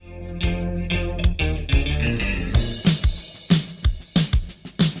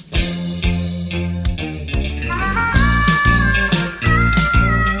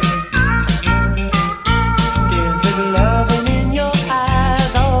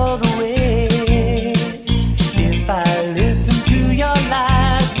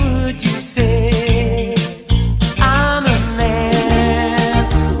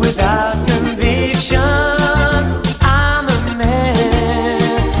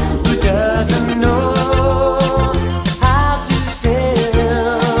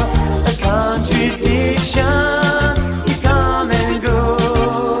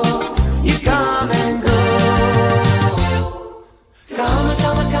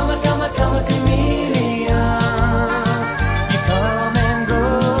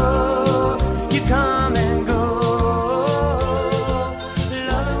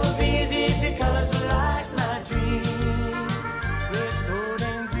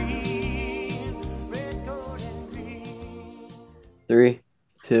3,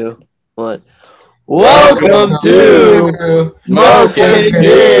 2, 1. Welcome to Smoking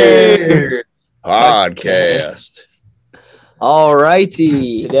Gears Podcast. All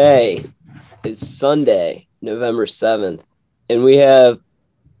righty. Today is Sunday, November 7th, and we have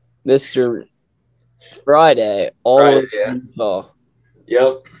Mr. Friday, Friday, yeah. in Utah.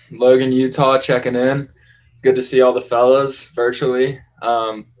 Yep, Logan, Utah, checking in. It's good to see all the fellas virtually.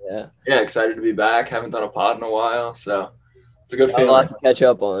 Yeah, excited to be back. Haven't done a pod in a while, so it's a good Got a lot feeling. to catch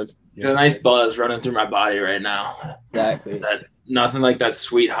up on. It's a nice buzz running through my body right now. Exactly. Nothing like that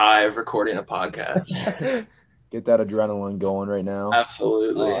sweet high of recording a podcast. Get that adrenaline going right now.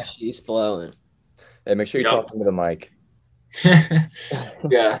 Absolutely. Oh, she's flowing. Hey, make sure you talk into the mic.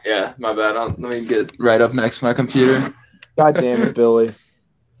 Yeah, my bad. Let me get right up next to my computer. God damn it, Billy.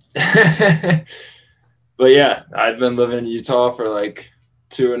 But yeah, I've been living in Utah for like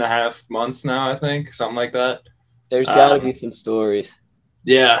 2.5 months now, I think, something like that. There's got to be some stories.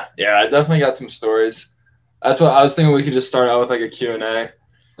 Yeah, I definitely got some stories. That's what I was thinking. We could just start out with like a Q&A.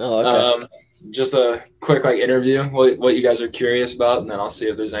 Oh, okay. Just a quick like interview, what you guys are curious about, and then I'll see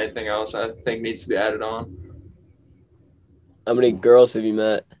if there's anything else I think needs to be added on. How many girls have you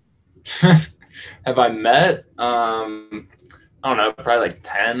met? Have I met? I don't know, probably like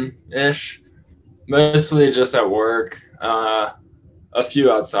 10-ish. Mostly just at work. A few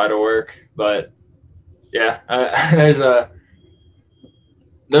outside of work, but yeah, there's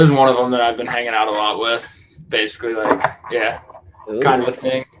one of them that I've been hanging out a lot with, basically, like, yeah, Ooh. kind of a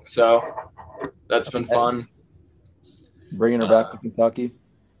thing. So that's been fun. Bringing her back to Kentucky.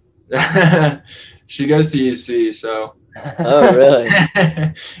 She goes to UC, so. Oh, really?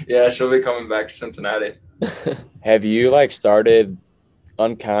 Yeah, she'll be coming back to Cincinnati. Have you started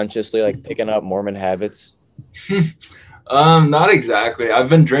unconsciously picking up Mormon habits? Not exactly. I've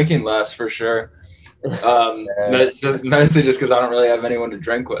been drinking less for sure. Mostly just because I don't really have anyone to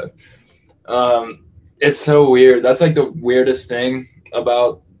drink with. It's so weird. That's like the weirdest thing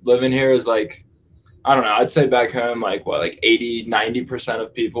about living here is I don't know. I'd say back home, 80-90%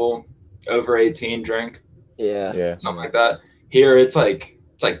 of people over 18 drink. Yeah. Something like that. Here, it's like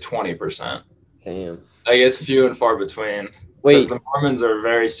 20%. Damn. It's few and far between. Wait. Because the Mormons are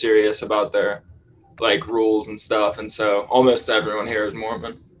very serious about their rules and stuff, and so almost everyone here is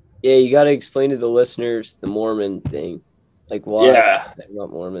Mormon. Yeah, you got to explain to the listeners the Mormon thing. Why they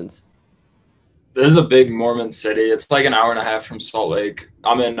want Mormons. This is a big Mormon city. It's like an hour and a half from Salt Lake.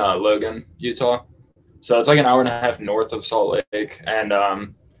 I'm in Logan, Utah. So it's like an hour and a half north of Salt Lake. And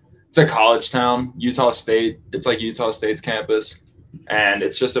it's a college town, Utah State. It's like Utah State's campus. And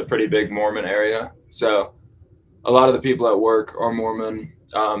it's just a pretty big Mormon area. So a lot of the people at work are Mormon.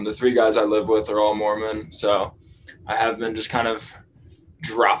 The 3 guys I live with are all Mormon. So I have been just kind of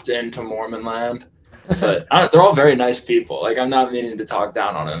dropped into Mormon land. But they're all very nice people. I'm not meaning to talk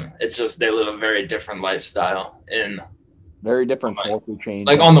down on them. It's just they live a very different lifestyle very different culture change.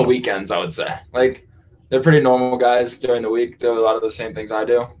 on the weekends, I would say. They're pretty normal guys during the week. They do a lot of the same things I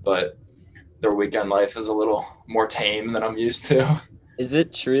do, but their weekend life is a little more tame than I'm used to. Is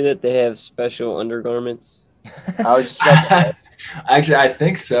it true that they have special undergarments? I was just about to Actually, I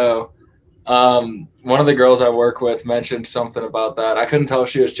think so. One of the girls I work with mentioned something about that. I couldn't tell if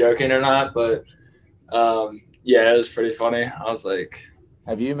she was joking or not, but yeah, it was pretty funny. I was like,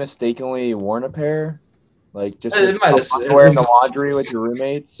 have you mistakenly worn a pair? Just wearing the laundry with your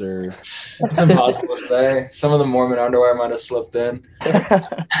roommates, or it's impossible to say. Some of the Mormon underwear might have slipped in.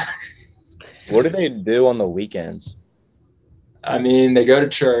 What do they do on the weekends? I mean, they go to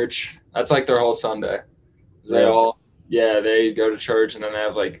church. That's their whole Sunday. They go to church, and then they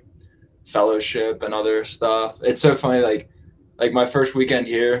have fellowship and other stuff. It's so funny. Like my first weekend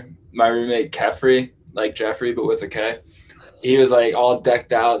here, my roommate Kefri, like Jeffrey but with a K, he was all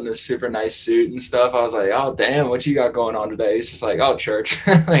decked out in this super nice suit and stuff. I was like, oh damn, what you got going on today? He's just oh, church.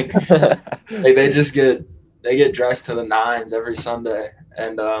 they get dressed to the nines every Sunday,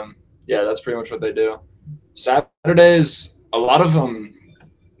 and yeah, that's pretty much what they do. Saturdays, a lot of them,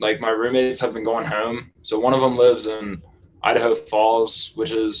 my roommates have been going home. So one of them lives in Idaho Falls,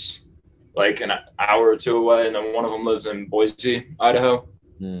 which is an hour or 2 away, and then one of them lives in Boise, Idaho.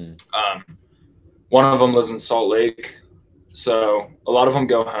 One of them lives in Salt Lake. So a lot of them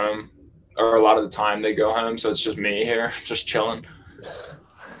go home, or a lot of the time they go home. So it's just me here, just chilling.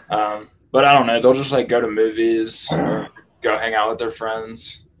 But I don't know. They'll just go to movies or go hang out with their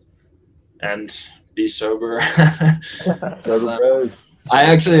friends and be sober. sober bros. I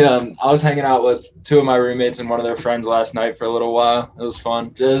actually, I was hanging out with 2 of my roommates and one of their friends last night for a little while. It was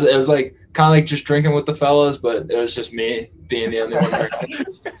fun. It was kind of just drinking with the fellas, but it was just me being the only one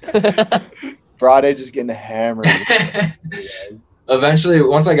drinking. Friday just getting hammered. Eventually,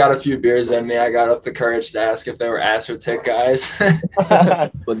 once I got a few beers in me, I got up the courage to ask if they were ass or tit guys.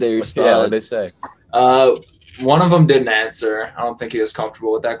 What they Yeah, respond. what they say. One of them didn't answer. I don't think he was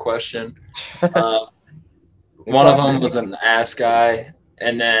comfortable with that question. One of them was an ass guy,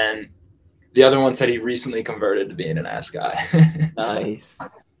 and then the other one said he recently converted to being an ass guy. Nice.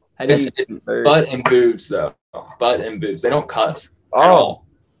 How do you It's convert? butt and boobs, though. Butt and boobs. They don't cuss. at Oh, all.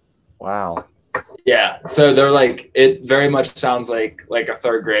 wow. Yeah. So they're like, it very much sounds like a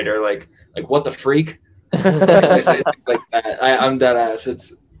third grader, like what the freak? They say things like that. I'm dead ass.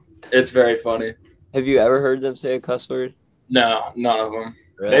 It's very funny. Have you ever heard them say a cuss word? No, none of them.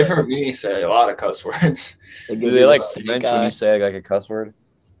 Really? They've heard me say a lot of cuss words. They give Do you they the like stink flinch when eye? you say like a cuss word?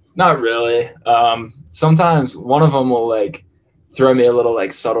 Not really. Sometimes one of them will like throw me a little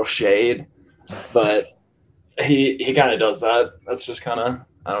like subtle shade, but he kind of does that. That's just kind of,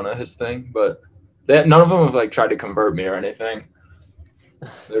 I don't know, his thing. But none of them have like tried to convert me or anything.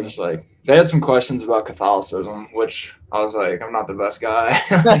 They're just like, they had some questions about Catholicism, which I was like, I'm not the best guy.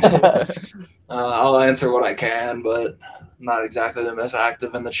 I'll answer what I can, but I'm not exactly the most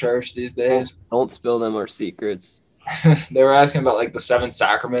active in the church these days. Don't spill them our secrets. They were asking about like the 7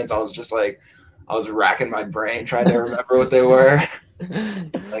 sacraments. I was just like, I was racking my brain trying to remember what they were.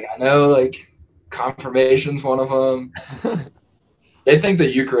 Like, I know like confirmation's one of them. They think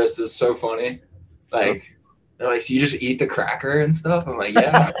the Eucharist is so funny. Like, they're like, so you just eat the cracker and stuff? I'm like,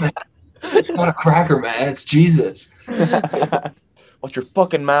 yeah. It's not a cracker, man. It's Jesus. Watch your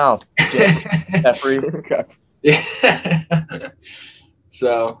fucking mouth, Jeffrey. Yeah.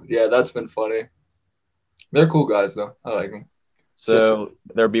 So, yeah, that's been funny. They're cool guys, though. I like them. So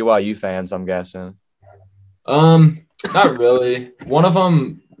they're BYU fans, I'm guessing. Not really. One of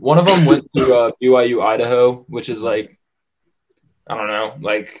them went to BYU Idaho, which is like, I don't know,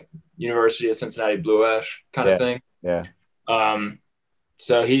 like University of Cincinnati Blue Ash kind of thing. Yeah.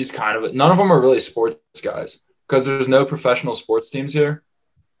 So he's kind of, none of them are really sports guys because there's no professional sports teams here,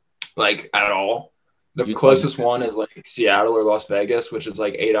 like at all. The closest one is like Seattle or Las Vegas, which is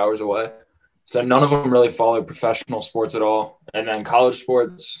like 8 hours away. So none of them really follow professional sports at all. And then college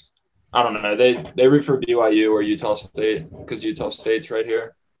sports, I don't know. They root for BYU or Utah State because Utah State's right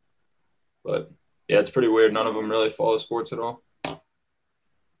here. But yeah, it's pretty weird. None of them really follow sports at all. I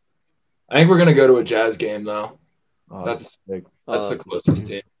think we're gonna go to a Jazz game though. Oh, That's big. the closest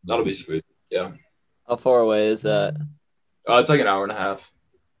team. That'll be sweet. Yeah. How far away is that? It's like an hour and a half.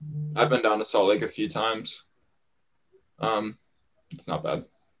 I've been down to Salt Lake a few times. It's not bad.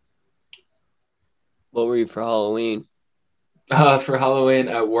 What were you for Halloween? For Halloween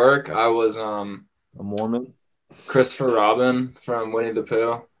at work, I was A Mormon. Christopher Robin from Winnie the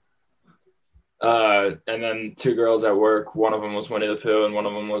Pooh. And then 2 girls at work. One of them was Winnie the Pooh and one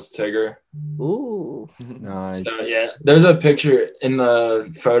of them was Tigger. Ooh. Nice. So, yeah, there's a picture in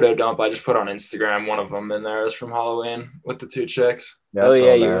the photo dump I just put on Instagram. One of them in there is from Halloween with the 2 chicks. Yeah, Oh that's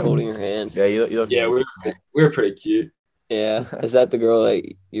yeah, all you were that. holding her hand. Yeah, you look. Yeah, we were pretty cute. Yeah. Is that the girl that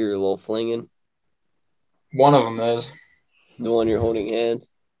you're a little flinging? One of them is. The one you're holding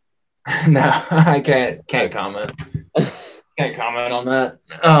hands? No, I can't comment. Can't comment on that.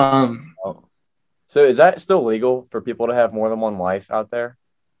 So is that still legal for people to have more than one wife out there?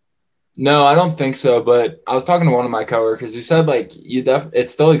 No, I don't think so. But I was talking to one of my coworkers. He said like it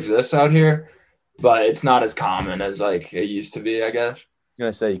still exists out here, but it's not as common as like it used to be, I guess. I'm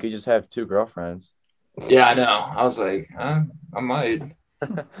gonna say you could just have 2 girlfriends. Yeah, I know. I was like, I might.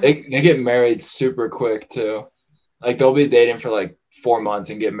 They get married super quick too. Like they'll be dating for like 4 months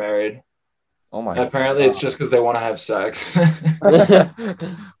and get married. Oh my! And apparently, it's just because they want to have sex.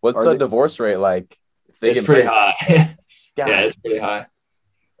 What's the divorce rate like? If they It's get pretty married? high. God. Yeah, it's pretty high.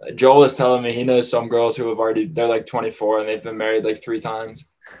 Joel was telling me he knows some girls who they're like 24 and they've been married like 3 times.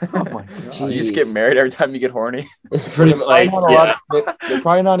 Oh my god. You just get married every time you get horny. Pretty much, like, yeah. They're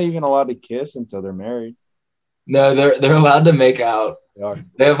probably not even allowed to kiss until they're married. No, they're allowed to make out. They are.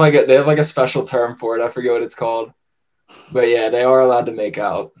 They have like a special term for it. I forget what it's called. But yeah, they are allowed to make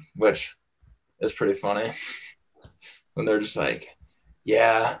out, which is pretty funny. When they're just like,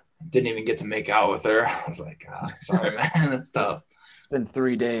 yeah, didn't even get to make out with her. I was like, sorry, man, that's tough. It's been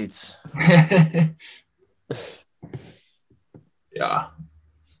 3 dates. Yeah.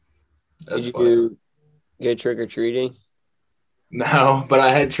 That's Did funny. you go trick or treating? No, but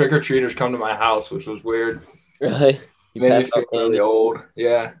I had trick-or-treaters come to my house, which was weird. Really? You Made me passed feel out really candy? old.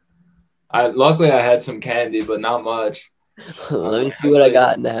 Yeah. Luckily I had some candy, but not much. Let me see what I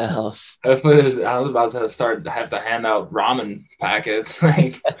got in the house. I was about to have to hand out ramen packets.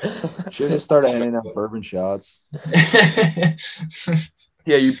 Like, Should have started handing out bourbon shots.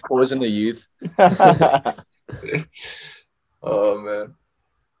 Yeah, you poison the youth. Oh man,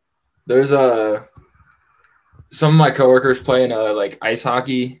 there's some of my coworkers play in a like ice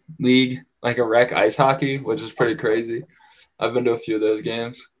hockey league, like a rec ice hockey, which is pretty crazy. I've been to a few of those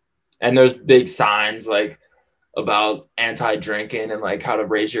games, and there's big signs like about anti-drinking and like how to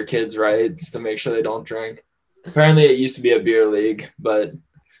raise your kids' rights to make sure they don't drink. Apparently, it used to be a beer league, but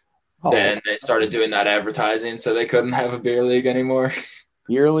then they started doing that advertising, so they couldn't have a beer league anymore.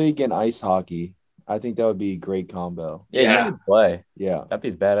 Beer league and ice hockey. I think that would be a great combo. Yeah, you could play. Yeah. That'd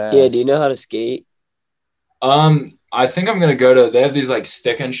be badass. Yeah, do you know how to skate? I think I'm gonna go to. They have these like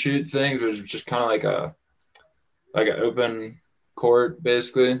stick and shoot things, which is just kind of like an open court,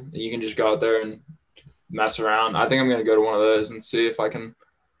 basically. You can just go out there and mess around. I think I'm gonna go to one of those and see if I can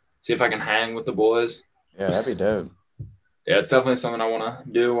hang with the boys. Yeah, that'd be dope. Yeah, it's definitely something I want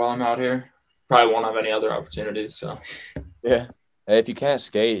to do while I'm out here. Probably won't have any other opportunities. So Yeah. Hey, if you can't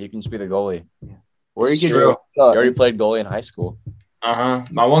skate, you can just be the goalie. Or you It's could true. You already played goalie in high school.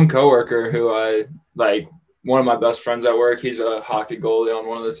 My one coworker who I like, one of my best friends at work, he's a hockey goalie on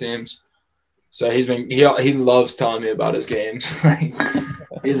one of the teams. So he loves telling me about his games. Like,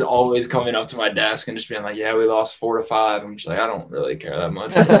 he's always coming up to my desk and just being like, "Yeah, we lost 4-5." I'm just like, I don't really care that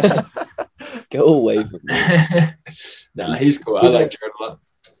much. Go away from me. Nah, he's cool. I like Jared a lot.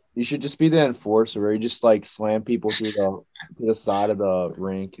 You should just be the enforcer where you just like slam people through to the side of the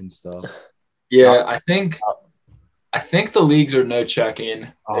rink and stuff. Yeah, I think the leagues are no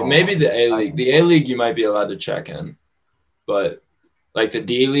check-in. Maybe the A League. The A League you might be allowed to check in, but like the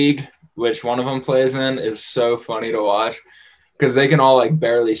D League, which one of them plays in, is so funny to watch because they can all like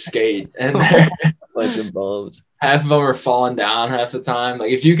barely skate, and Bunch of bums. half of them are falling down half the time.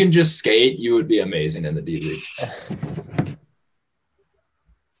 Like if you can just skate, you would be amazing in the D League.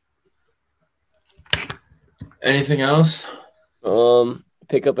 Anything else?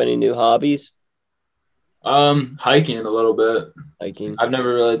 Pick up any new hobbies? Hiking a little bit. Hiking. I've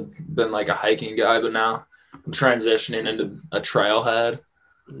never really been like a hiking guy, but now I'm transitioning into a trailhead.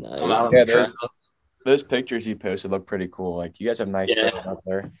 Nice. I'm out on Yeah, the trail. Those pictures you posted look pretty cool. Like you guys have nice Yeah. trails out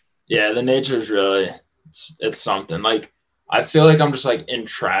there. Yeah, the nature is really it's something. Like I feel like I'm just like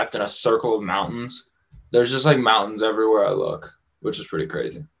entrapped in a circle of mountains. There's just like mountains everywhere I look, which is pretty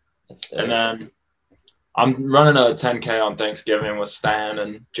crazy. And then I'm running a 10K on Thanksgiving with Stan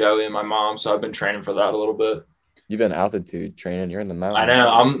and Joey and my mom, so I've been training for that a little bit. You've been altitude training. You're in the mountains. I know.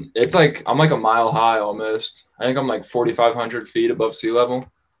 I'm like a mile high almost. I think I'm like 4,500 feet above sea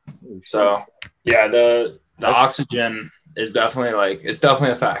level. So yeah, the oxygen is definitely it's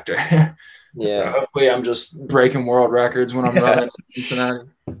definitely a factor. Yeah. So hopefully I'm just breaking world records when I'm running in Cincinnati.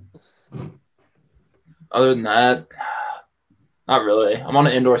 Other than that, not really. I'm on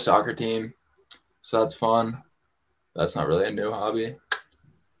an indoor soccer team, so that's fun. That's not really a new hobby.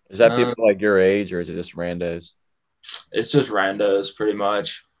 Is that people like your age or is it just randos? It's just randos, pretty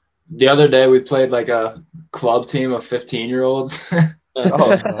much. The other day we played like a club team of 15-year-olds.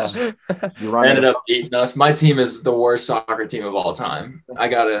 Oh, you Ended up beating us. My team is the worst soccer team of all time. I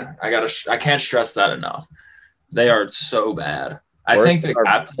can't stress that enough. They are so bad. I think the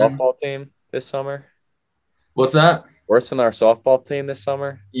captain. Softball team this summer. What's that? Worse than our softball team this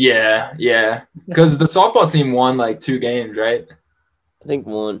summer. Yeah. Because the softball team won like 2 games, right? I think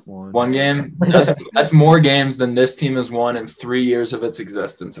one. One game. That's more games than this team has won in 3 years of its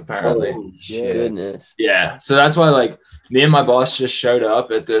existence, apparently. Holy goodness. Yeah. So that's why like me and my boss just showed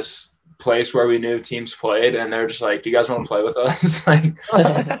up at this place where we knew teams played, and they're just like, "Do you guys want to play with us?" Like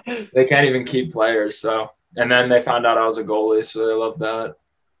they can't even keep players. So and then they found out I was a goalie, so they love that.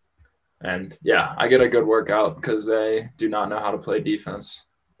 And yeah, I get a good workout because they do not know how to play defense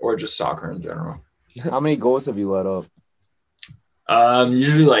or just soccer in general. How many goals have you let up?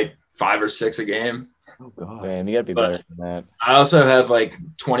 Usually like 5 or 6 a game. Oh god. Damn, you gotta be better than that. I also have like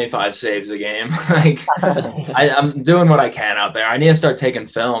 25 saves a game. Like I'm doing what I can out there. I need to start taking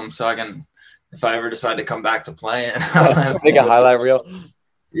film so I can, if I ever decide to come back to playing, Make a highlight reel.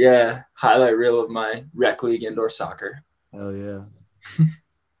 Yeah, highlight reel of my rec league indoor soccer. Hell yeah.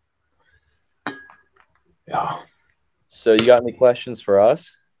 Yeah. So you got any questions for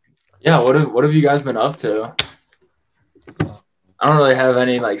us? Yeah, what have you guys been up to? I don't really have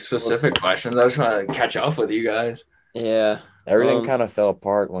any like specific questions. I just want to catch up with you guys. Yeah. Everything kind of fell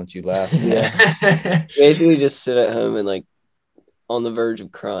apart once you left. Yeah. Basically just sit at home and like on the verge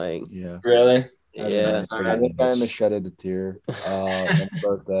of crying. Yeah. Really? Yeah. I think I almost shedded a tear on my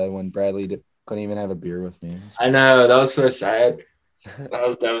birthday when Bradley couldn't even have a beer with me. I know. That was so sad. That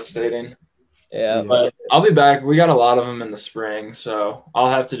was devastating. Yeah. But I'll be back. We got a lot of them in the spring, so I'll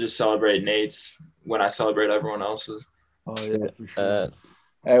have to just celebrate Nate's when I celebrate everyone else's. Oh yeah, for sure.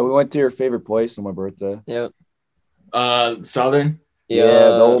 Hey, we went to your favorite place on my birthday. Yep. Southern. Yeah,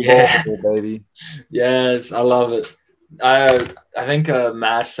 the old Yeah. bowl, baby. Yes, I love it. I think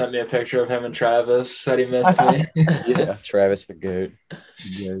Mash sent me a picture of him and Travis. Said he missed me. Yeah. Travis the goat.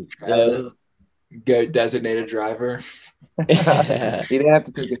 Travis, goat designated driver. He didn't have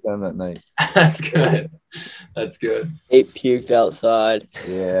to take us down that night. That's good. That's good. Ate puked outside.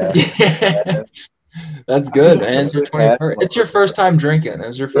 Yeah. That's good, man. It's your 21st. It's your first time drinking.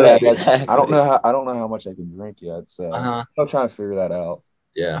 It's your Yeah, first. Exactly. I don't know how much I can drink yet, so Uh-huh. I'm trying to figure that out.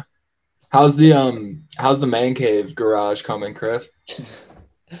 Yeah. How's the man cave garage coming, Chris?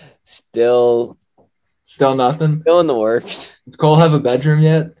 Still Still nothing. in the works. Does Cole have a bedroom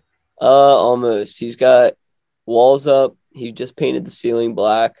yet? Almost. He's got walls up. He just painted the ceiling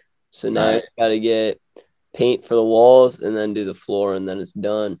black. So now Nice. he's got to get paint for the walls and then do the floor, and then it's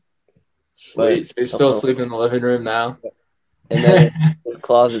done. Sweet. So he's still sleeping in the living room now. And then his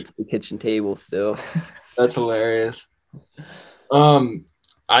closet's the kitchen table still. That's hilarious.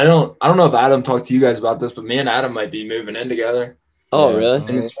 I don't know if Adam talked to you guys about this, but me and Adam might be moving in together Oh, Yeah. really?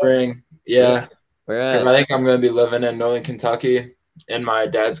 in the spring. Yeah, Where because at? I think I'm going to be living in Northern Kentucky in my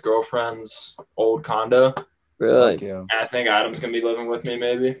dad's girlfriend's old condo. Really? Yeah. And I think Adam's going to be living with me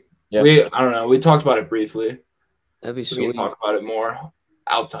maybe. Yeah. I don't know. We talked about it briefly. That'd be We can sweet. talk about it more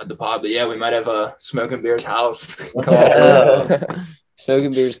outside the pod. But yeah, we might have a Smoking Beers house.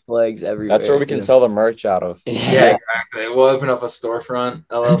 Smoking beers plagues everywhere. That's where we can sell the merch out of. Yeah, exactly. We'll open up a storefront,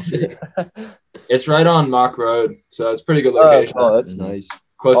 LLC. It's right on Mock Road, so it's a pretty good location. Oh, that's nice.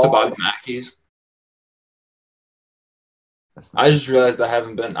 Close to Oh. Bobby Mackey's. That's I just realized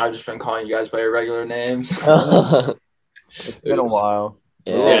I've just been calling you guys by your regular names. It's been a Oops. while.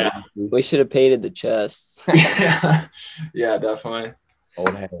 Yeah. We should have painted the chests. yeah, yeah, definitely.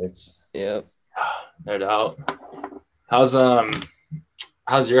 Old habits. Yeah. No doubt.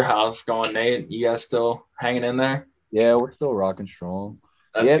 How's your house going, Nate? You guys still hanging in there? Yeah, we're still rocking strong.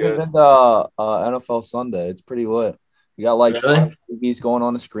 That's Yeah, good. been to NFL Sunday. It's pretty lit. We got like Really? 5 TVs going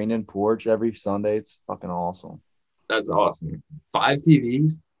on the screen and porch every Sunday. It's fucking awesome. That's awesome. 5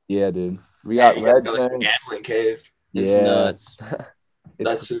 TVs. Yeah, dude. We got You guys Red got, like, a Zone. gambling cave. It's Yeah, nuts. it's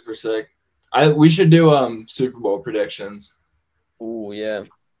That's super sick. We should do Super Bowl predictions. Ooh, yeah.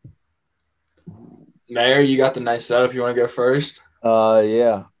 Mayor, you got the nice setup. You want to go first?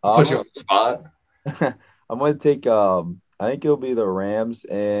 yeah. Put you on the spot. I'm gonna take I think it'll be the Rams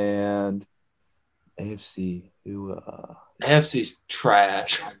and AFC. Who AFC's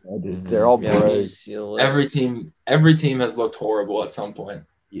trash. they're all Yeah, bros. you see the list. Every team has looked horrible at some point.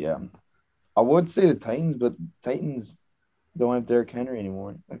 Yeah. I would say the Titans, but Titans don't have Derrick Henry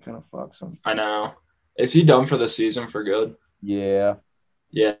anymore. That kind of fucks them. I know. Is he done for the season for good? Yeah.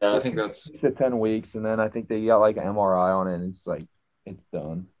 Yeah, I think that's 6 to 10 weeks, and then I think they got like an MRI on it, and it's like it's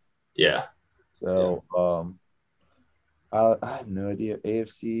done. yeah. So I have no idea.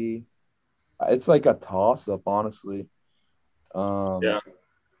 AFC, it's like a toss up, honestly. Yeah.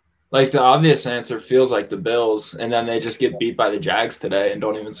 Like the obvious answer feels like the Bills, and then they just get beat by the Jags today and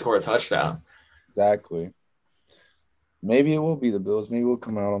don't even score a touchdown. Exactly. Maybe it will be the Bills. Maybe we'll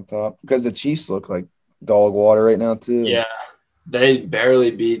come out on top because the Chiefs look like dog water right now too. Yeah. They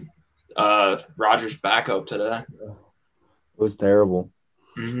barely beat Rodgers' backup today. It was terrible.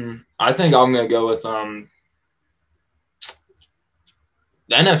 I think I'm gonna go with the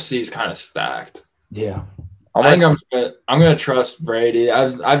NFC is kind of stacked. Yeah. I think I'm gonna trust Brady.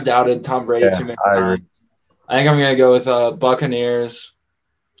 I've doubted Tom Brady too many I times. agree. I think I'm gonna go with Buccaneers,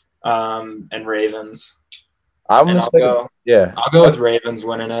 and Ravens. I'm And gonna say, yeah, I'll go with Ravens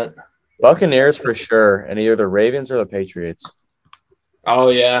winning it. Buccaneers for sure, and either the Ravens or the Patriots. Oh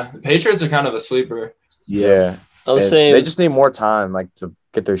yeah, the Patriots are kind of a sleeper. Yeah, I'm And saying they just need more time, like to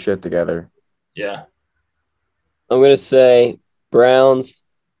get their shit together. Yeah, I'm gonna say Browns,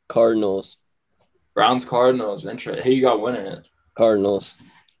 Cardinals. Browns Cardinals. Interesting. Who you got winning it? Cardinals.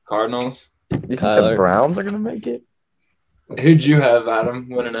 Cardinals. You think the Kyler. Browns are gonna make it? Who'd you have, Adam,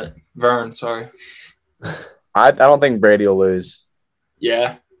 winning it? Vern, sorry. I don't think Brady will lose.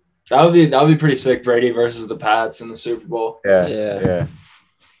 Yeah, that would be pretty sick. Brady versus the Pats in the Super Bowl. Yeah, Yeah. yeah.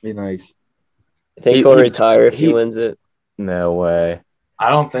 Be nice. I think He- he'll he- retire if he he- wins it. No way. I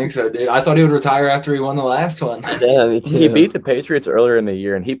don't think so, dude. I thought he would retire after he won the last one. Yeah, me too. He beat the Patriots earlier in the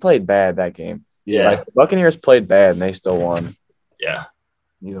year, and he played bad that game. Yeah, Like the Buccaneers played bad, and they still won. yeah.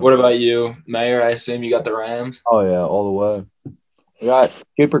 Yeah. What about you, Mayor? I assume you got the Rams. Oh yeah, all the way. We got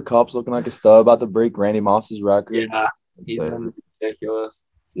Cooper Kupp's looking like a stud, about to break Randy Moss's record. Yeah, he's been ridiculous.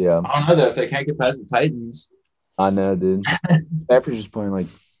 Yeah, I don't know though if they can't get past the Titans. I know, dude. Stafford's just playing like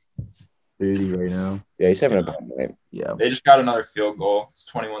 30 right now. Yeah, he's having a bad night. Yeah, They just got another field goal. It's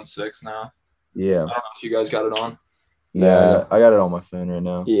 21-6 now. I yeah. don't know if you guys got it on. Yeah, I got it on my phone right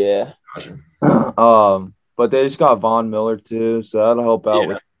now. Yeah. But they just got Von Miller too, so that'll help out Yeah.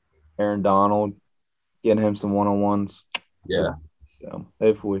 with Aaron Donald, getting him some one-on-ones. Yeah. So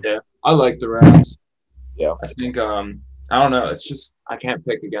hopefully. Yeah. I like the Rams. Yeah. I think I don't know. It's just I can't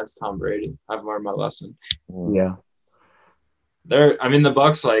pick against Tom Brady. I've learned my lesson. Yeah. The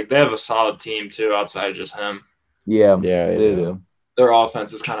Bucks, like, they have a solid team too outside of just him. Yeah. Yeah, They do. Their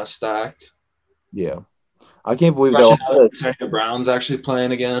offense is kind of stacked. Yeah. I can't believe Especially they now that Antonio Brown's actually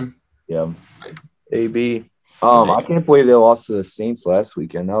playing again. Yeah. AB. I can't believe they lost to the Saints last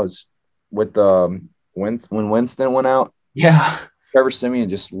weekend. That was with when Winston went out. Yeah. Trevor Siemian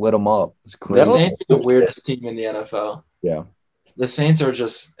just lit them up. It's The crazy. Saints are the weirdest team in the NFL. Yeah. The Saints are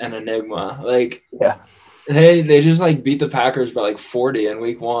just an enigma. Like, Yeah. they just like beat the Packers by like 40 in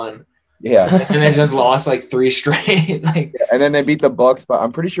week 1. Yeah. And they just lost like 3 straight. Like, And then they beat the Bucks by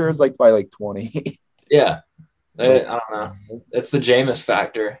I'm pretty sure it was like by like 20. yeah. I don't know. It's the Jameis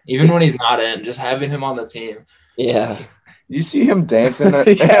factor. Even when he's not in, just having him on the team. Yeah. You see him dancing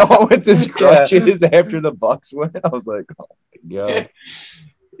Yeah. with his crutches after the Bucks win? I was like, oh my God.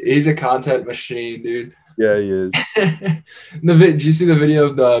 He's a content machine, dude. Yeah, he is. Did you see the video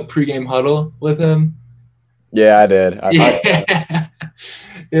of the pregame huddle with him? Yeah, I did.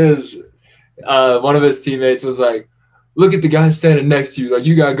 Yeah. One of his teammates was like, look at the guy standing next to you. Like,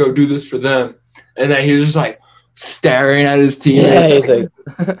 you got to go do this for them. And then he was just like staring at his Yeah, teammates. he's like,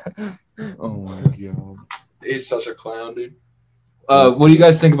 Oh my God. He's such a clown, dude. What do you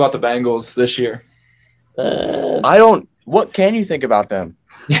guys think about the Bengals this year? What can you think about them?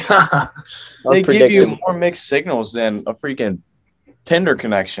 Yeah. They give you unpredictable. more mixed signals than a freaking Tinder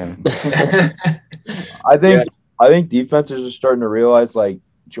connection. I think defenses are starting to realize like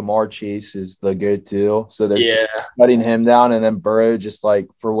Jamar Chase is the go-to. So they're Yeah. cutting him down, and then Burrow just like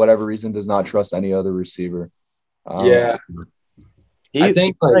for whatever reason does not trust any other receiver. Yeah. I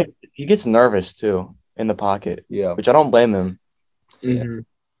think like he gets nervous too in the pocket, Yeah. which I don't blame him. mhm.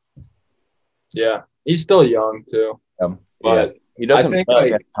 Yeah. He's still young too. But He doesn't think,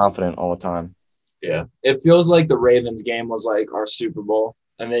 get like- confident all the time. yeah, it feels like the Ravens game was like our Super Bowl,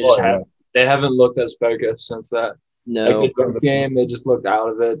 and they just Oh, yeah. they haven't looked as focused since that. no. Like the Jets game, they just looked out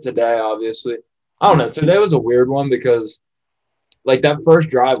of it today. Obviously, I don't know. Today was a weird one because like that first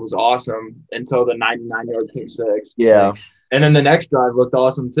drive was awesome until the 99-yard pick six. Yeah. And then the next drive looked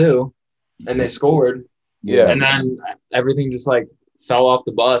awesome too, and they scored. Yeah. And then everything just like fell off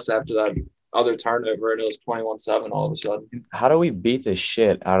the bus after that other turnover, and it was 21-7 all of a sudden How do we beat the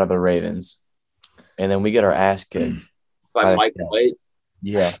shit out of the Ravens, and then we get our ass kicked? by I- Mike White.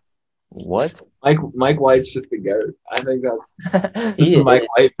 Yeah. What? Mike White's just the goat. I think that's He the is. Mike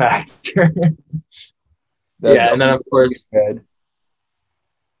White factor. Yeah, and then of course, grad.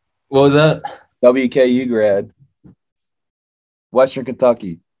 what was that? WKU grad. Western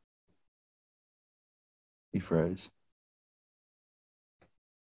Kentucky. He froze.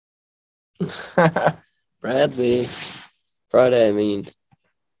 Bradley. Friday, I mean.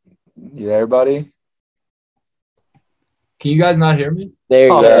 You there, buddy? Can you guys not hear me? There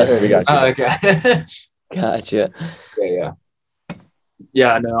you Oh, go. there we got you. Oh, okay. Gotcha. Yeah.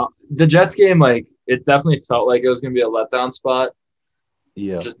 Yeah, no. The Jets game, like, it definitely felt like it was going to be a letdown spot,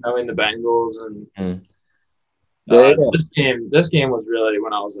 Yeah. just knowing the Bengals. And Yeah. this game was really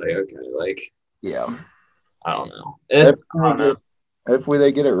when I was like, okay, like, Yeah. I don't know. I don't know. Hopefully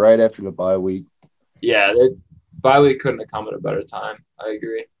they get it right after the bye week. Yeah, bye week couldn't have come at a better time. I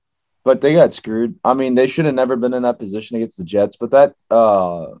agree. But they got screwed. I mean, they should have never been in that position against the Jets. But that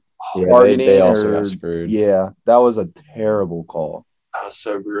Yeah, targeting they also or- got screwed. yeah, that was a terrible call. That was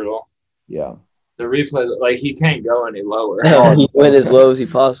so brutal. Yeah. The replay, like, he can't go any lower. He went as low as he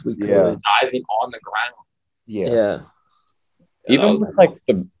possibly could. Yeah. Diving on the ground. Yeah. Yeah. Even with like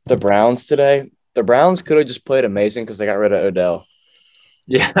the Browns today, the Browns could have just played amazing because they got rid of Odell.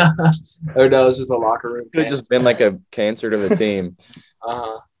 Yeah. Odell was just a locker room. Could have just been like a cancer to the team.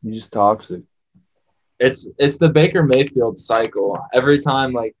 He's just toxic. It's the Baker Mayfield cycle. Every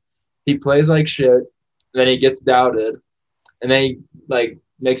time, like, he plays like shit, then he gets doubted, and then he like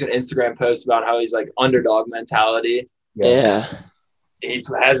makes an Instagram post about how he's like underdog mentality. Yeah. He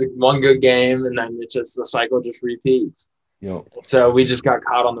has one good game, and then it's just the cycle just repeats. Yep. So we just got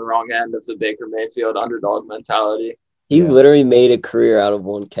caught on the wrong end of the Baker Mayfield underdog mentality. He Yeah. literally made a career out of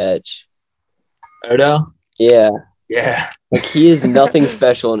one catch. Odell? Yeah. Yeah. Like, he is nothing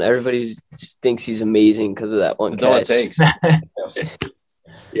special, and everybody just thinks he's amazing because of that one That's all it catch. takes.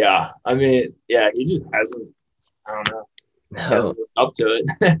 Yeah. I mean, yeah, he just hasn't, I don't know, No. lived up to it.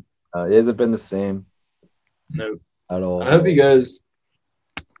 It hasn't been the same No. at all. I hope he goes.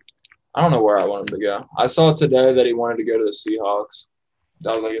 I don't know where I want him to go. I saw today that he wanted to go to the Seahawks.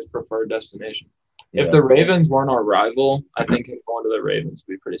 That was like his preferred destination. Yeah. If the Ravens weren't our rival, I think him going to the Ravens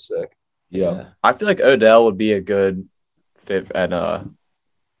would be pretty sick. Yeah. I feel like Odell would be a good fit at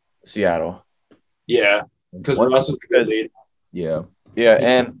Seattle. Yeah, because Russ is a good lead. Yeah. Yeah,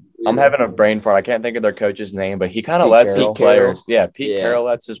 and I'm having a brain fart. I can't think of their coach's name, but he kind of Pete lets Carroll. his players. Yeah, Pete Yeah. Carroll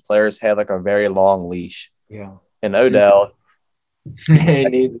lets his players have like a very long leash. Yeah. And Odell, He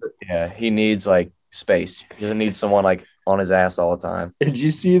needs it. yeah, he needs like space. He doesn't need someone like on his ass all the time. Did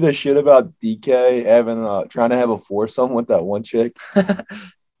you see the shit about DK having trying to have a foursome with that one chick?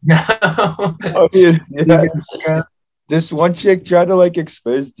 Oh, yeah. This one chick tried to like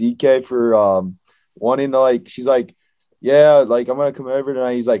expose DK for wanting to like. She's like, yeah, like I'm gonna come over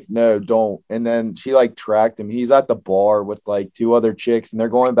tonight. He's like, no, don't. And then she like tracked him. He's at the bar with like two other chicks, and they're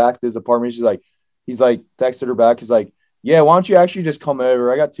going back to his apartment. He's like texted her back. He's like, yeah, why don't you actually just come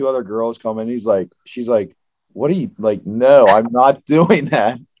over? I got two other girls coming. She's like, what are you like? No, I'm not doing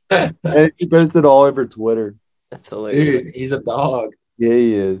that. And she posted all over Twitter. That's hilarious. Dude, he's a dog. Yeah,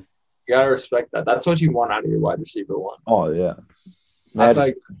 he is. You gotta respect that. That's what you want out of your wide receiver one. Oh yeah. I feel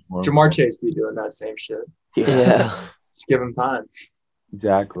like Jamar Chase be doing that same shit. Yeah. Just give him time.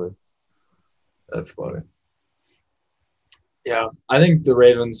 Exactly. That's funny. Yeah, I think the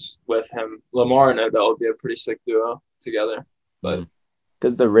Ravens with him, Lamar and Odell would be a pretty sick duo together. But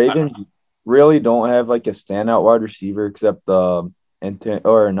because the Ravens really don't have like a standout wide receiver except not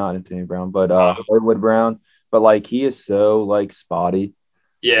Antonio Brown, but Hollywood Brown. But like he is so like spotty.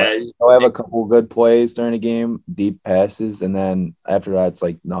 yeah, Like, he'll have a couple good plays during a game, deep passes, and then after that it's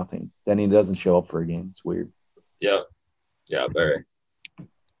like nothing. Then he doesn't show up for a game. It's weird. yeah, very.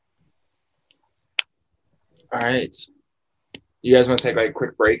 All right, you guys want to take like a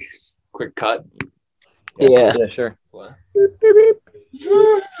quick break, quick cut? Yeah. Yeah, sure.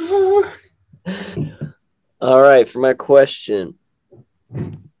 All right. For my question,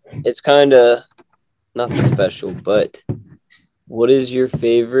 it's kind of nothing special, but what is your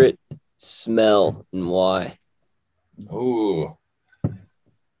favorite smell and why? Ooh,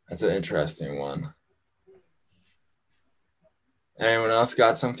 that's an interesting one. Anyone else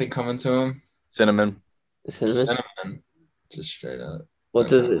got something coming to him? Cinnamon. Cinnamon? Cinnamon, just straight up. What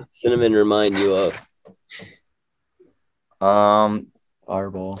does cinnamon remind you of?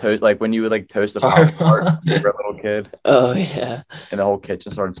 Fireball. Like when you would like toast a Fireball. Pop-Tart when you were a little kid, Oh, yeah. and the whole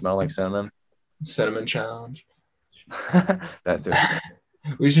kitchen started smelling like cinnamon. Cinnamon challenge. That too.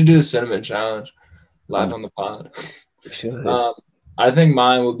 We should do the cinnamon challenge live on the pod. We should. I think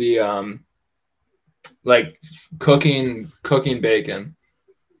mine will be like cooking bacon.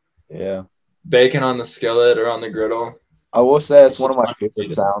 Yeah. Bacon on the skillet or on the griddle. I will say it's one of my favorite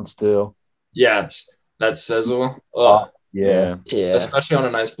sounds too. Yes, that sizzle. Oh, Yeah. Yeah. especially on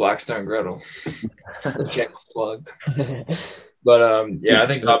a nice Blackstone griddle. Shameless plug. But yeah, I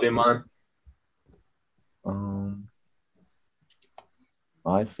think that'll be mine.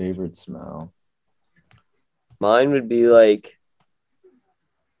 My favorite smell. Mine would be like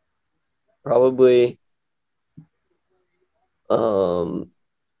probably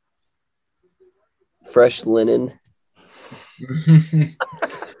fresh linen.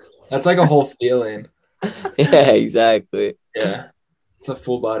 That's like a whole feeling. Yeah, exactly. Yeah, it's a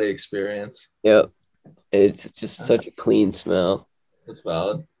full body experience. Yep. It's just such a clean smell. That's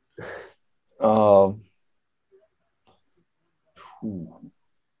valid.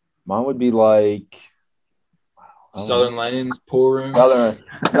 Mine would be like Southern Lanes pool room.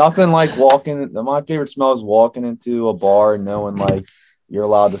 nothing like walking. My favorite smell is walking into a bar and knowing like you're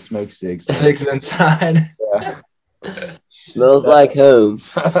allowed to smoke cigs. Six inside. Yeah. Smells like home.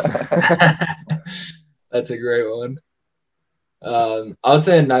 That's a great one. I would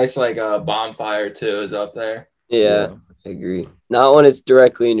say a nice like bonfire too is up there. Yeah, I agree. Not when it's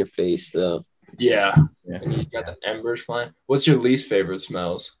directly in your face though. Yeah. And you got the embers flying. What's your least favorite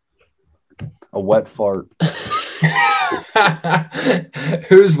smells? A wet fart.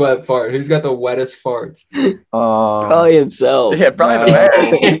 Who's wet fart? Who's got the wettest farts? Probably himself. Yeah, probably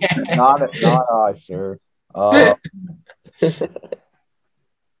the man. Not I, sir. Damn,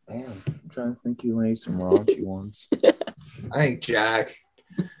 I'm trying to think who ate some raunchy ones. I think Jack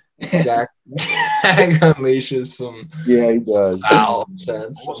unleashes some Yeah, he does. foul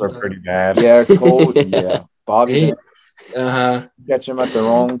sense. Those are pretty bad. Yeah, cold. Yeah, Bobby. Uh-huh. Catch him at the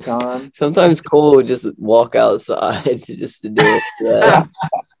wrong time. Sometimes Cole would just walk outside to do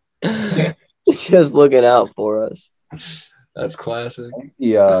it. Just looking out for us. That's classic.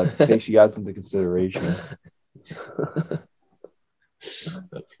 He takes you guys into consideration.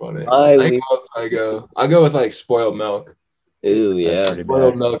 That's funny. I go with like spoiled milk. Ooh, That's yeah. pretty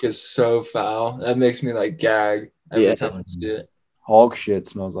Spoiled bad. milk is so foul. That makes me like gag every Yeah. time I see it. Hog shit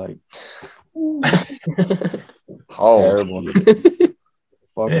smells like. It's Oh, terrible.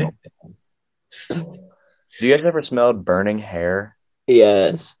 Fuck. do you guys ever smelled burning hair?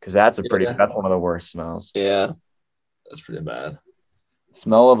 Yes. Because that's Yeah. that's one of the worst smells. Yeah. That's pretty bad.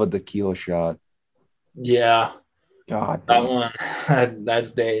 Smell of a tequila shot. Yeah, God. that damn. one.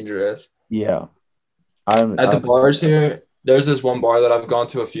 That's dangerous. Yeah. I'm At the bars here, there's this one bar that I've gone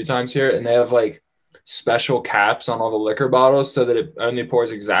to a few times here, and they have like special caps on all the liquor bottles so that it only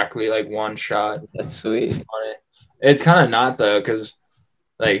pours exactly like one shot That's sweet. on it. It's kind of not though, because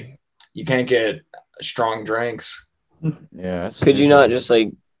like you can't get strong drinks. Yeah. that's Could you stupid. not just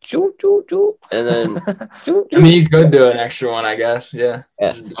like choo choo choo and then choo, I choo? mean, you could do an extra one, I guess. Yeah, Yeah.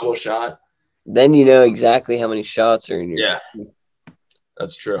 just a double shot. Then you know exactly how many shots are in your. Yeah,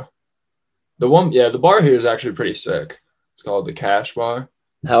 that's true. The bar here is actually pretty sick. It's called the Cash Bar.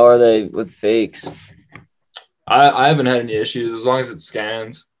 How are they with fakes? I haven't had any issues as long as it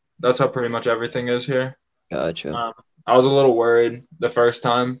scans. That's how pretty much everything is here. Gotcha. I was a little worried the first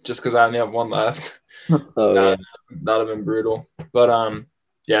time just because I only have one left. Oh yeah. That'd have been brutal. But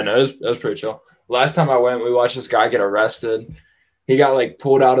yeah, no, it was pretty chill. Last time I went, we watched this guy get arrested. He got like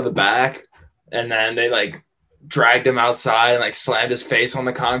pulled out of the back, and then they like dragged him outside and like slammed his face on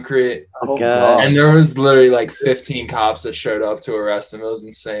the concrete. Oh, gosh. And there was literally like 15 cops that showed up to arrest him. It was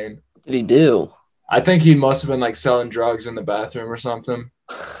insane. What did he do? I think he must have been like selling drugs in the bathroom or something.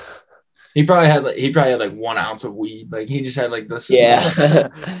 He probably had like 1 ounce of weed. Like he just had like this. Yeah.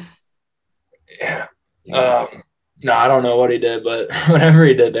 Yeah. No, I don't know what he did, but whatever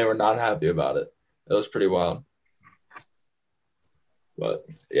he did, they were not happy about it. It was pretty wild. But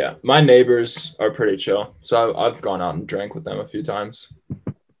yeah, my neighbors are pretty chill. So I've gone out and drank with them a few times.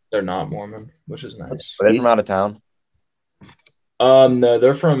 They're not Mormon, which is nice. Are they from out of town? No,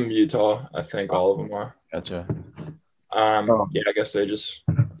 they're from Utah. I think all of them are. Gotcha. Yeah, I guess they just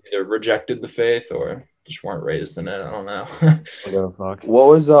either rejected the faith or just weren't raised in it. I don't know. Oh, fuck. What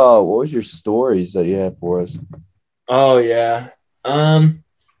was your stories that you had for us? Oh yeah.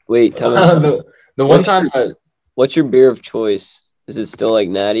 Wait, tell me. The one time What's your beer of choice? Is it still like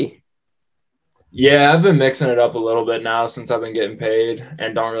Natty? yeah, I've been mixing it up a little bit now since I've been getting paid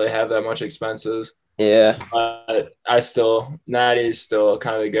and don't really have that much expenses. Yeah. Natty's still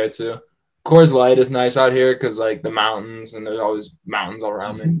kind of the go-to. Coors Light is nice out here because like the mountains and there's always mountains all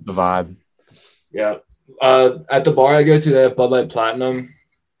around me. The vibe. Yeah. At the bar I go to, they have Bud Light Platinum,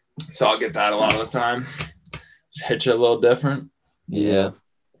 so I'll get that a lot of the time. Just hit you a little different. Yeah.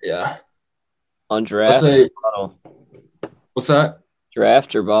 Yeah. On draft What's or bottle? What's that?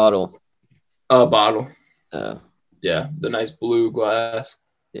 Draft or bottle? Bottle. Oh, Yeah, the nice blue glass.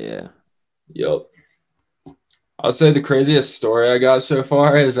 yeah. Yep. I'll say the craziest story I got so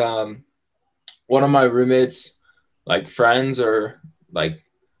far is one of my roommates, like friends or like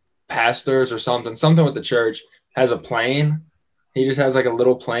pastors or something with the church, has a plane. He just has like a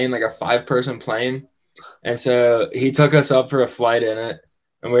little plane, like a 5-person plane. And so he took us up for a flight in it,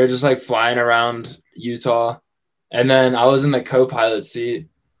 and we were just like flying around Utah. And then I was in the co-pilot seat,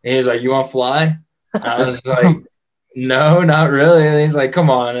 and he was like, "You want to fly?" And I was like, "No, not really." And he's like, "Come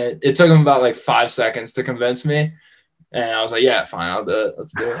on." It took him about like 5 seconds to convince me. And I was like, "Yeah, fine, I'll do it.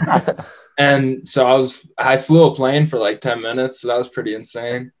 Let's do it." And so I flew a plane for like 10 minutes. So that was pretty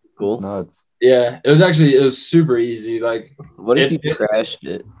insane. Cool. Nuts. Yeah, it was super easy. Like What if you crashed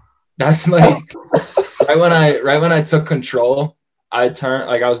it? that's like right when I took control, I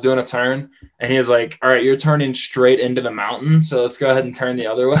was doing a turn, and he was like, "All right, you're turning straight into the mountain, so let's go ahead and turn the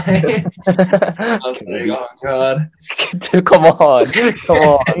other way." I was like, "Oh God." Come on.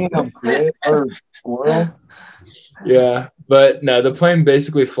 Yeah, but no, the plane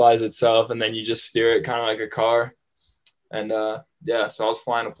basically flies itself, and then you just steer it kind of like a car. And yeah, so I was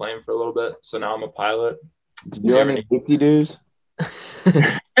flying a plane for a little bit, so now I'm a pilot. Did you have any 50 dues?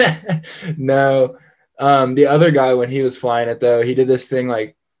 No. The other guy, when he was flying it though, he did this thing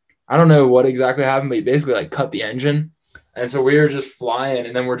like, I don't know what exactly happened, but he basically like cut the engine. And so we were just flying,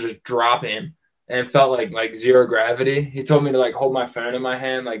 and then we're just dropping, and it felt like zero gravity. He told me to like hold my phone in my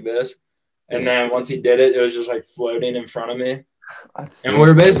hand like this. And then once he did it, it was just like floating in front of me. And we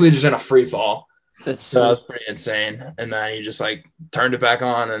were basically just in a free fall. That's So that was pretty insane. And then he just like turned it back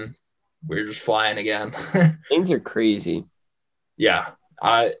on, and we were just flying again. things are crazy. Yeah.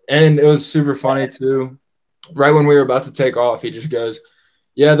 And it was super funny too. Right when we were about to take off, he just goes,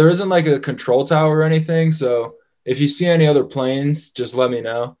 "Yeah, there isn't like a control tower or anything. So if you see any other planes, just let me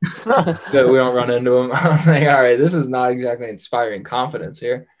know that we don't run into them." I was like, all right, this is not exactly inspiring confidence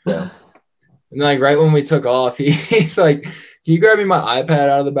here. Yeah. And like right when we took off, he's like you grab me my iPad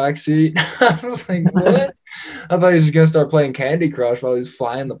out of the back seat?" I was like, "What?" I thought he was gonna start playing Candy Crush while he's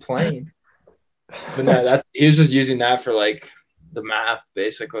flying the plane. But no, he was just using that for like the map,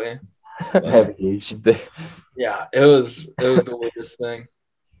 basically. Navigation. Yeah, it was the weirdest thing.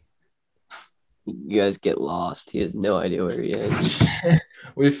 You guys get lost. He has no idea where he is.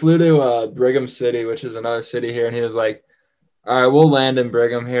 We flew to Brigham City, which is another city here, and he was like, "All right, we'll land in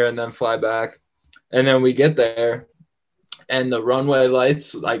Brigham here and then fly back." And then we get there, and the runway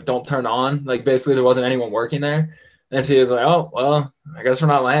lights like don't turn on. Like basically, there wasn't anyone working there. And so he was like, "Oh, well, I guess we're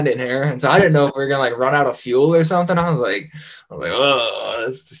not landing here." And so I didn't know if we were gonna like run out of fuel or something. I was like, "Oh,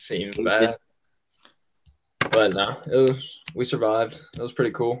 this seems bad." But no, we survived. It was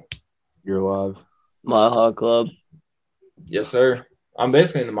pretty cool. You're alive. Mile High Club. Yes, sir. I'm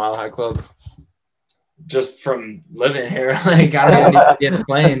basically in the Mile High Club. Just from living here, like I don't even need to get in a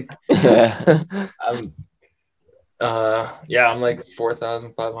plane. Yeah. I'm like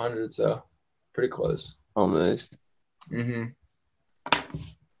 4,500, so pretty close. Almost. Mm-hmm.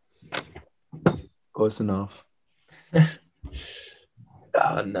 Close enough.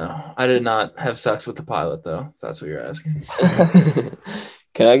 No, I did not have sex with the pilot, though, if that's what you're asking.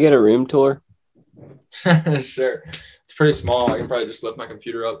 Can I get a room tour? Sure. It's pretty small. I can probably just lift my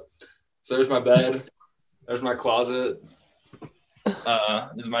computer up. So there's my bed. There's my closet.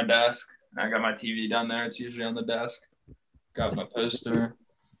 There's my desk. I got my TV down there. It's usually on the desk. Got my poster.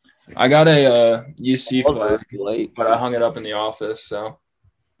 I got a UC flag, but I hung it up in the office, so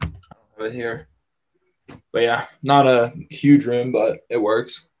I don't have it here. But yeah, not a huge room, but it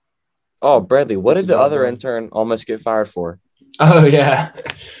works. Oh, Bradley, what did the other intern almost get fired for? Oh, yeah.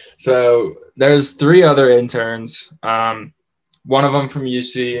 So there's 3 other interns. One of them from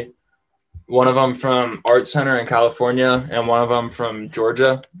UC, one of them from Art Center in California, and one of them from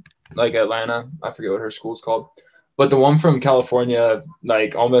Georgia, like Atlanta. I forget what her school's called. But the one from California,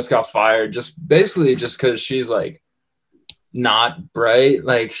 like, almost got fired just because she's, like, not bright.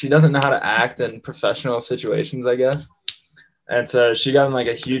 Like, she doesn't know how to act in professional situations, I guess. And so she got in, like,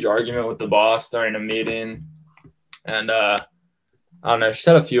 a huge argument with the boss during a meeting. And, I don't know, she's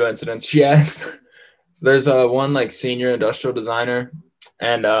had a few incidents. She asked, there's one, like, senior industrial designer.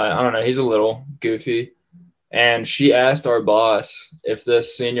 And, I don't know, he's a little goofy. And she asked our boss if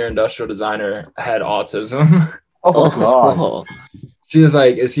this senior industrial designer had autism. Oh, God. She was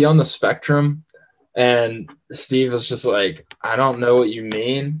like, "Is he on the spectrum?" And Steve was just like, "I don't know what you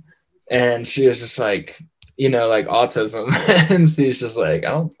mean." And she was just like, like autism. And Steve's just like, "I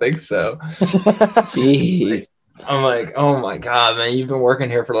don't think so." Jeez. I'm like, "Oh my God, man, you've been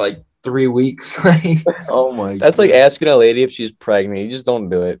working here for like 3 weeks." Like, oh my That's God. like asking a lady if she's pregnant. You just don't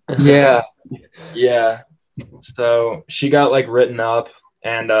do it. Yeah. Yeah. So she got like written up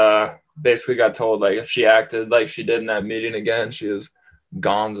and basically got told like if she acted like she did in that meeting again, she was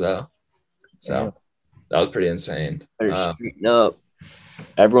gonzo. So that was pretty insane. Better straighten up.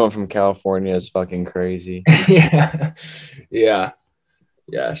 Everyone from California is fucking crazy. Yeah.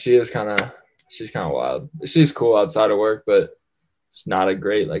 She's kind of wild. She's cool outside of work, but she's not a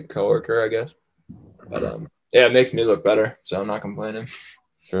great like coworker, I guess. But it makes me look better, so I'm not complaining.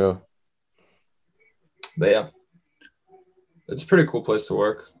 True. But yeah, it's a pretty cool place to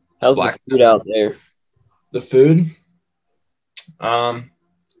work. How's the food out there? The food? I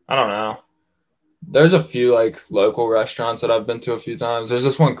don't know. There's a few like local restaurants that I've been to a few times. There's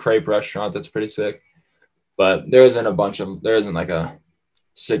this one crepe restaurant that's pretty sick, but there isn't like a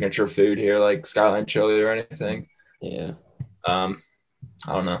signature food here like Skyline Chili or anything. Yeah. I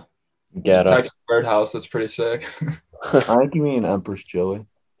don't know. Texas Birdhouse, that's pretty sick. I think you mean Empress Chili.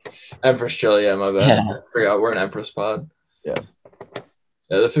 Empress Chili, yeah, my bad. Yeah. I forgot we're an Empress pod. Yeah.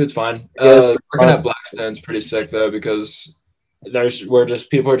 Yeah, the food's fine. Yeah. Working at Blackstone's pretty sick though because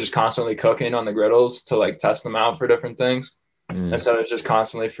people are just constantly cooking on the griddles to like test them out for different things, and so there's just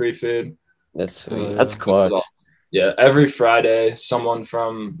constantly free food. That's sweet. That's clutch. Yeah, every Friday, someone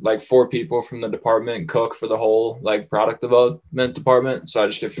from like 4 people from the department cook for the whole like product development department. So I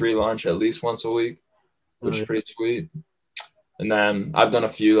just get free lunch at least once a week, which is pretty sweet. And then I've done a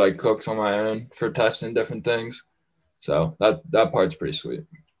few like cooks on my own for testing different things. So that part's pretty sweet.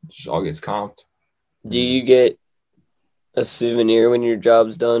 It just all gets comped. Do you get a souvenir when your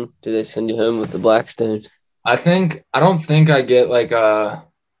job's done? Do they send you home with the Blackstone? I don't think I get like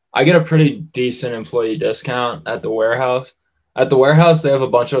I get a pretty decent employee discount at the warehouse. At the warehouse, they have a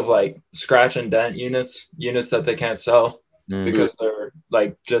bunch of like scratch and dent units that they can't sell because they're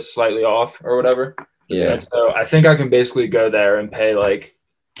like just slightly off or whatever. Yeah. And so I think I can basically go there and pay like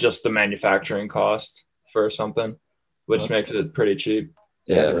just the manufacturing cost for something, which makes it pretty cheap.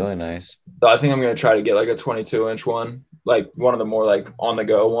 Yeah, it's really nice. So I think I'm going to try to get like a 22-inch one like one of the more like on the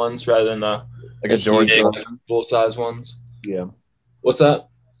go ones rather than the Like a George big, Foreman. full size ones. Yeah. What's that?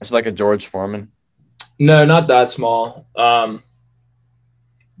 It's like a George Foreman. No, not that small.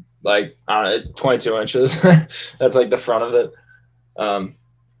 Like I don't know, 22 inches. That's like the front of it.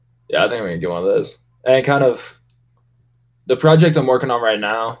 Yeah, I think I'm gonna get one of those. And kind of the project I'm working on right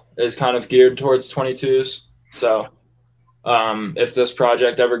now is kind of geared towards 22s. So if this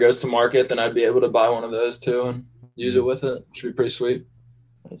project ever goes to market, then I'd be able to buy one of those too and use it with it. Should be pretty sweet.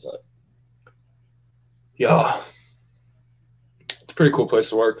 But, yeah, it's a pretty cool place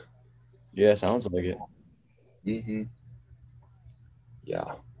to work. Yeah, sounds like it. Mm-hmm.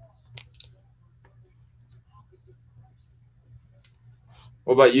 Yeah.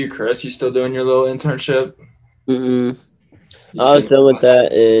 What about you, Chris? You still doing your little internship? I was done with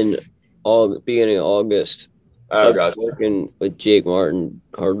that in beginning of August. So I was working with Jake Martin,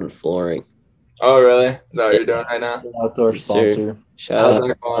 Hardwood Flooring. Oh, really? Is that what you're doing right now? Outdoor Yes, sir. sponsor. How's Shout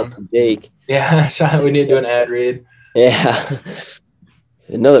that out going? to Jake. Yeah, we need to do an ad read. Yeah.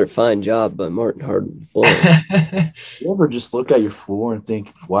 Another fine job by Martin Hardwood Flooring. You ever just look at your floor and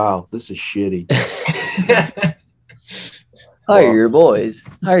think, wow, this is shitty? Hire your boys.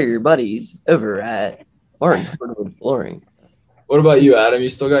 Hire your buddies over at Martin Hardwood Flooring. What about you, Adam? You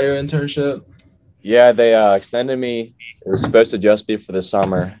still got your internship? Yeah, they extended me. It was supposed to just be for the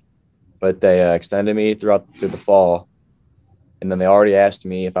summer, but they extended me through the fall. And then they already asked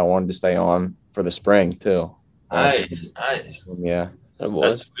me if I wanted to stay on for the spring too. Nice. Yeah.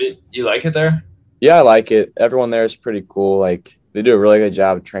 That's sweet. You like it there? Yeah, I like it. Everyone there is pretty cool. Like they do a really good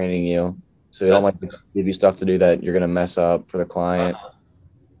job of training you. So they don't That's like to give you stuff to do that you're gonna mess up for the client.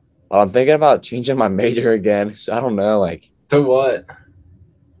 But I'm thinking about changing my major again. So I don't know, like To what?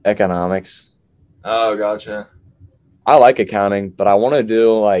 economics. Oh, gotcha. I like accounting, but I want to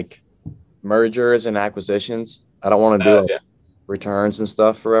do like mergers and acquisitions. I don't want to do Yeah. returns and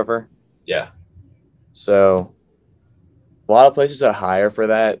stuff forever. Yeah. So a lot of places that hire for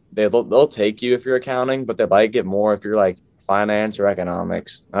that, they'll take you if you're accounting, but they might get more if you're like finance or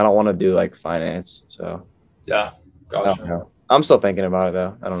economics. I don't want to do like finance. So Yeah. I don't Gotcha. know. I'm still thinking about it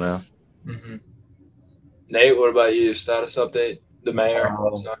though. I don't know. Mm-hmm. Nate, what about you? Status update? The mayor?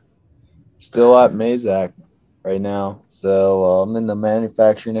 Still at Mazak right now. So I'm in the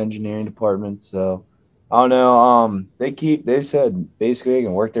manufacturing engineering department. So I don't know. They said basically I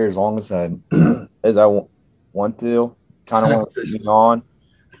can work there as long as I want to. Kind of want to keep me on.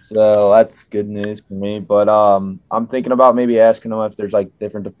 So that's good news for me. But I'm thinking about maybe asking them if there's like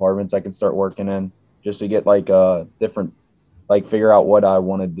different departments I can start working in just to get like different, like figure out what I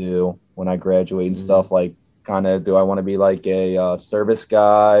want to do when I graduate and stuff. Like kind of do I want to be like a service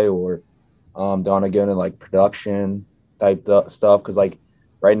guy or do I want to go into like production type stuff? Because like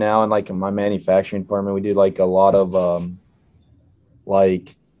right now in my manufacturing department, we do like a lot of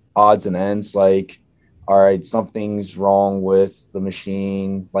like odds and ends. Like, all right, something's wrong with the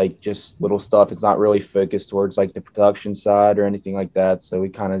machine, like just little stuff. It's not really focused towards like the production side or anything like that. So we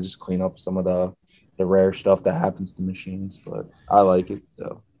kind of just clean up some of the rare stuff that happens to machines. But I like it.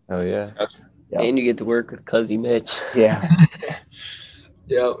 So Oh yeah. Yeah. And you get to work with Cuzzy Mitch. yeah.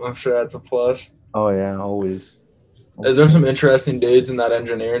 Yeah, I'm sure that's a plus. Oh yeah, always. Is there some interesting dudes in that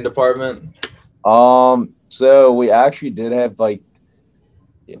engineering department? So we actually did have like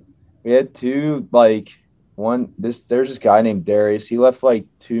we had two there's this guy named Darius. He left like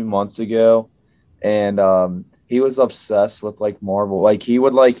 2 months ago and he was obsessed with like Marvel. Like he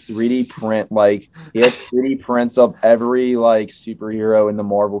would like 3D print, like he had 3D prints of every like superhero in the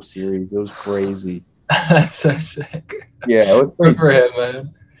Marvel series. It was crazy. That's so sick. Yeah, it was Good pretty for him,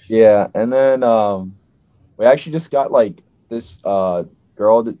 man. Yeah, and then we actually just got like this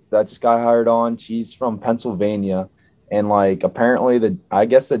girl that just got hired on. She's from Pennsylvania, and like apparently I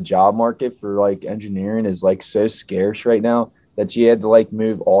guess the job market for like engineering is like so scarce right now that she had to like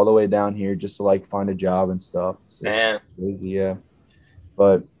move all the way down here just to like find a job and stuff. So Man. it's crazy, yeah.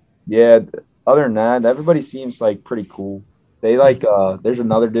 But yeah, other than that, everybody seems like pretty cool. They like there's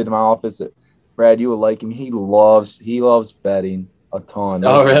another dude in my office that Brad, you would like him. He loves betting a ton.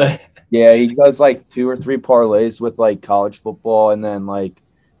 Oh, really? Yeah, he does like 2 or 3 parlays with like college football and then like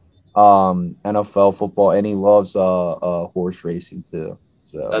NFL football, and he loves horse racing too.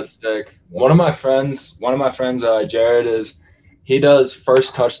 So That's sick. One of my friends, Jared, he does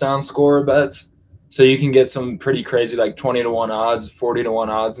first touchdown scorer bets. So you can get some pretty crazy like 20-1 odds, 40-1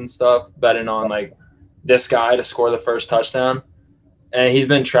 odds and stuff betting on like this guy to score the first touchdown. And he's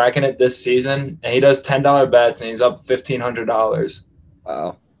been tracking it this season, and he does $10 bets, and he's up $1,500.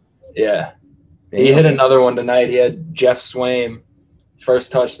 Wow. Yeah. He hit another one tonight. He had Jeff Swaim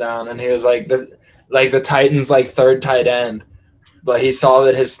first touchdown, and he was like, like the Titans like third tight end, but he saw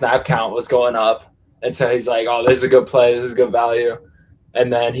that his snap count was going up, and so he's like, "Oh, this is a good play. This is good value,"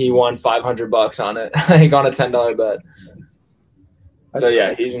 and then he won $500 on it, like on a $10 bet. So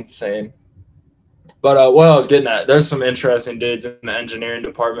yeah, he's insane. But what I was getting at, there's some interesting dudes in the engineering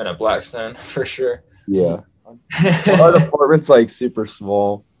department at Blackstone for sure. Yeah. Our department's like super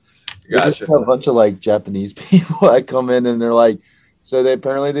small. Gotcha. A bunch of like Japanese people that come in and they're like, so they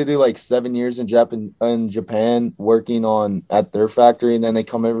do like 7 years in Japan working at their factory, and then they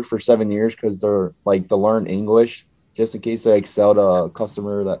come over for 7 years because they're like to learn English just in case they like sell to a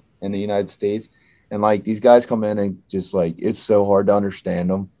customer that in the United States. And like these guys come in and just like it's so hard to understand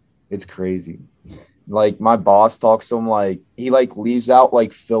them. It's crazy. Like my boss talks to him like he like leaves out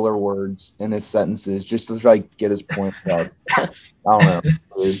like filler words in his sentences just to like get his point out. I don't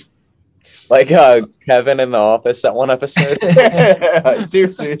know. Like Kevin in The Office, that one episode.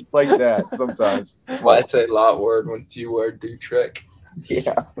 Seriously, it's like that sometimes. Why say lot word when few word do trick?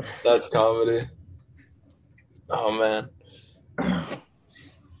 Yeah, That's comedy. Oh man.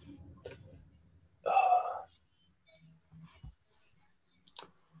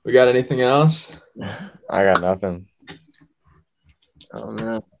 We got anything else? I got nothing. I don't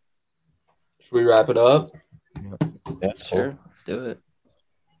know. Should we wrap it up? That's Sure, let's do it.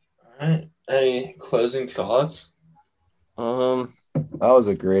 All right. Any closing thoughts? that was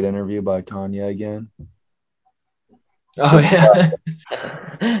a great interview by Kanye again. Oh yeah.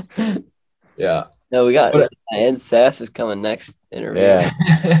 Yeah. No, we got and Sass is coming next interview.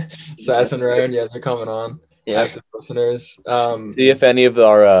 Yeah. Sass and Ryan, yeah, they're coming on. Yeah. Active listeners. See if any of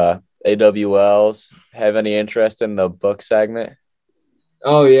our AWLs have any interest in the book segment.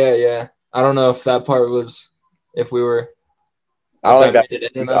 Oh yeah. I don't know if that part was if we were. I don't if think that made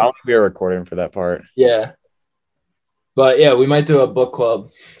it in or I not. don't think we were recording for that part. Yeah. But yeah, we might do a book club.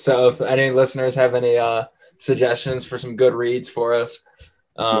 So if any listeners have any suggestions for some good reads for us,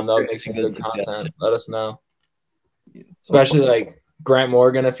 that would make some good content. Let us know. Especially like Grant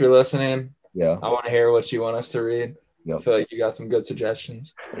Morgan, if you're listening. Yeah. I want to hear what you want us to read. Yep. I feel like you got some good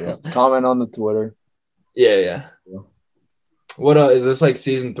suggestions. Yeah. Comment on the Twitter. Yeah. What is this like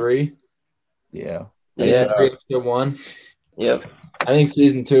season 3? Yeah. Season Yeah. 3, episode 1? Yep. I think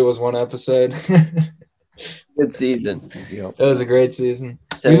season 2 was 1 episode. Good season. Yep. It was a great season.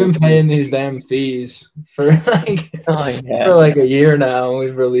 We've been paying these damn fees for like for like a year now, and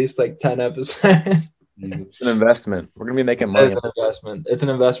we've released like 10 episodes. It's an investment. We're gonna be making It's money. an investment. It's an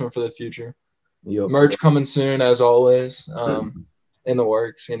investment for the future. Yep. Merch coming soon, as always. In the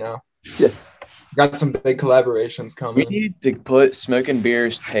works, Yeah. Got some big collaborations We coming. need to put Smoking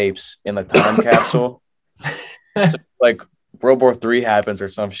Beers tapes in the time capsule. So, like World War III happens or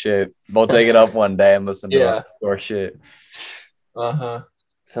some shit. We'll take it up one day and listen to our shit.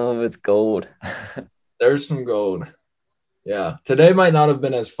 Some of it's gold. There's some gold. Yeah. Today might not have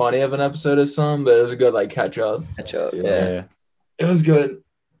been as funny of an episode as some, but it was a good like catch up. Catch up. Yeah. Yeah. It was good.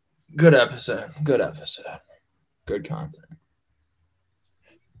 Good episode. Good content.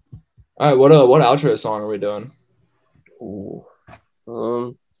 All right, what outro song are we doing? Ooh.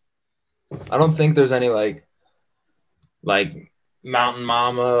 I don't think there's any like Mountain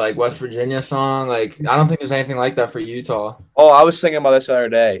Mama, like West Virginia song. Like I don't think there's anything like that for Utah. Oh, I was thinking about this the other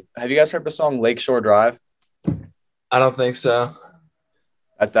day. Have you guys heard the song Lakeshore Drive? I don't think so.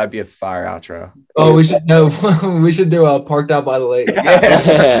 That'd be a fire outro. Oh, we should do a Parked Out by the Lake.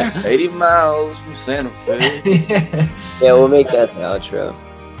 80 miles from Santa Fe. Yeah, we'll make that the outro.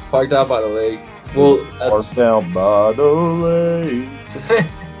 Parked Out by the Lake. Well, that's Parked out by the lake.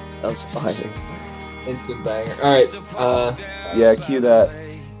 That was fire. instant banger. All right, Yeah, cue that.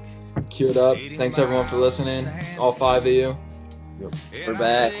 cue it up. Thanks everyone for listening. All 5 of you. We're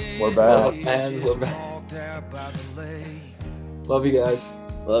back. We're back. And we're back. Love you guys.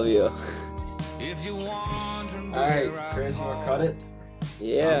 Love you. All right, Chris, you want to cut it?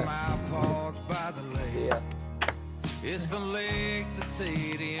 Yeah. See ya. It's the lake that's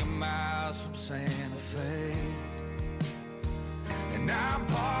 80 miles from Santa Fe, and I'm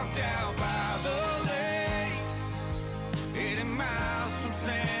parked out by the lake, 80 miles from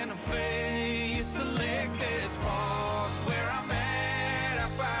Santa Fe. It's the lake that's parked where I'm at,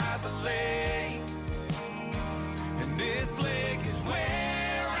 out by the lake, and this lake is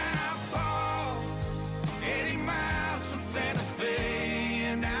where I'm parked, 80 miles from Santa Fe,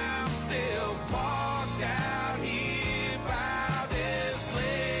 and I'm still parked out here by this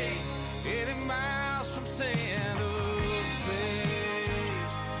lake, 80 miles from Santa Fe.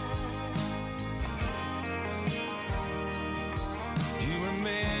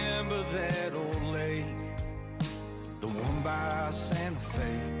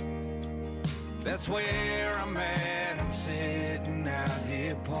 that's where I'm at. I'm sitting out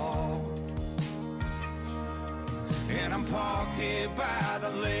here parked, and I'm parked here by the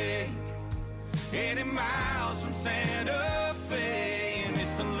lake, 80 miles from Santa Fe. And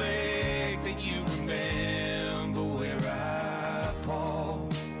it's a lake that you remember where I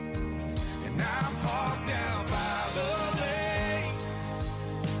parked. And I'm parked out by the lake,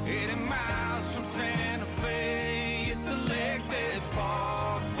 80 miles from Santa Fe. It's a lake that's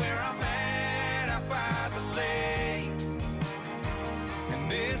parked where I'm at, out by the lake. And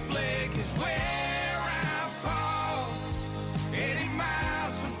this lake is where I'm parked, 80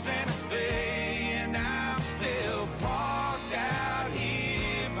 miles from Santa Fe. And I'm still parked out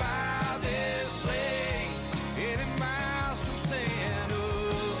here by this lake, 80 miles from Santa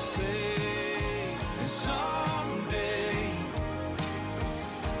Fe. And someday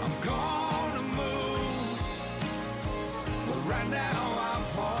I'm gonna move, but right now I'm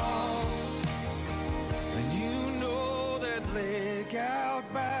parked. And you know that lake out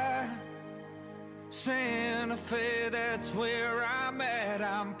by Santa Fe, that's where I'm at.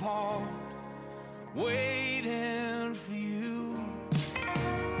 I'm parked, waiting for you.